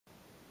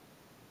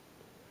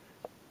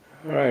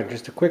Alright,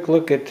 just a quick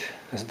look at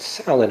the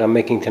salad I'm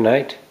making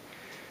tonight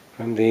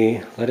from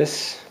the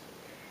lettuce,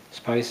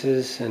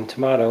 spices, and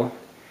tomato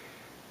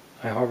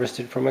I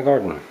harvested from my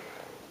garden.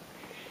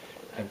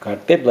 I've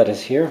got Bibb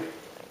lettuce here,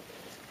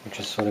 which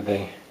is sort of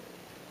a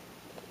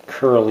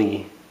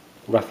curly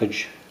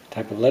roughage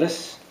type of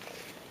lettuce.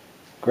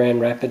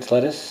 Grand Rapids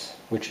lettuce,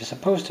 which is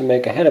supposed to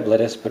make a head of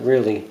lettuce, but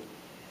really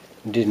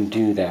didn't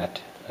do that.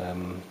 I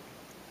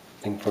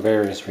think for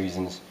various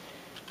reasons.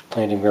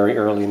 Planted very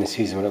early in the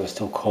season when it was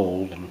still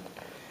cold and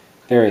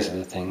various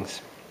other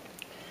things.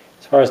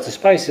 As far as the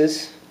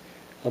spices,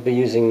 I'll be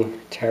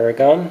using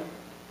tarragon.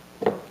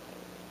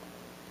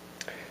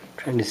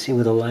 Trying to see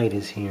where the light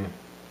is here.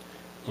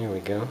 There we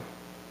go.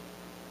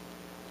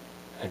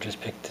 I just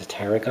picked the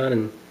tarragon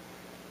and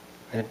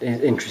that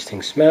is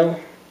interesting smell.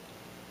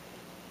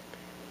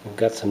 We've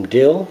got some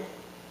dill,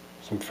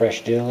 some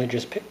fresh dill I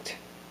just picked.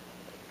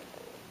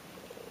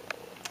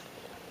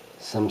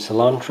 Some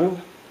cilantro.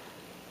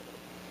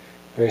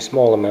 Very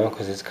small amount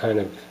because it's kind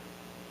of,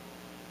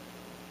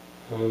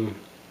 I don't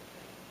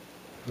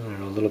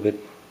know, a little bit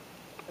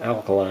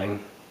alkaline.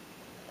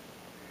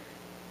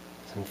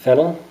 Some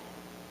fennel.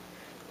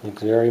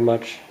 Looks very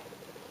much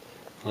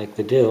like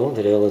the dill.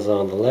 The dill is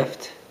on the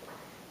left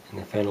and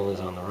the fennel is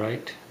on the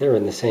right. They're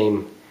in the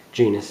same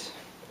genus.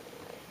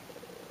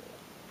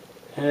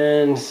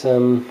 And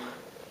some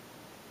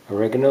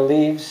oregano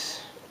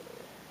leaves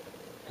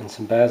and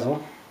some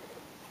basil.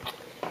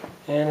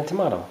 And a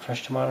tomato,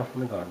 fresh tomato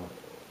from the garden.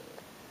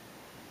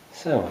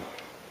 So,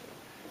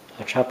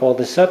 I'll chop all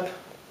this up,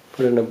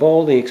 put it in a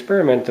bowl. The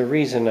experiment, the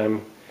reason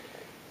I'm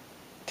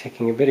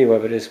taking a video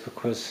of it is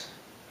because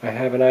I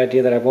have an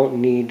idea that I won't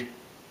need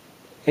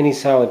any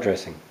salad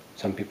dressing.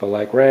 Some people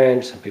like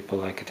ranch, some people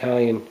like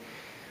Italian,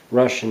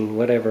 Russian,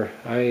 whatever.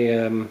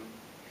 I'm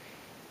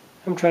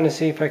trying to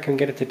see if I can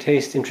get it to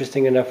taste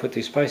interesting enough with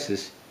these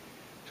spices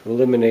to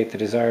eliminate the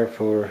desire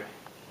for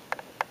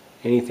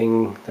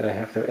anything that I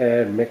have to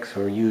add, mix,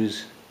 or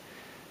use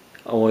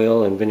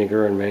oil and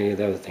vinegar and many of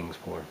the other things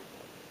for.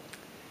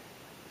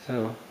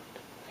 So,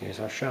 here's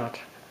our shot.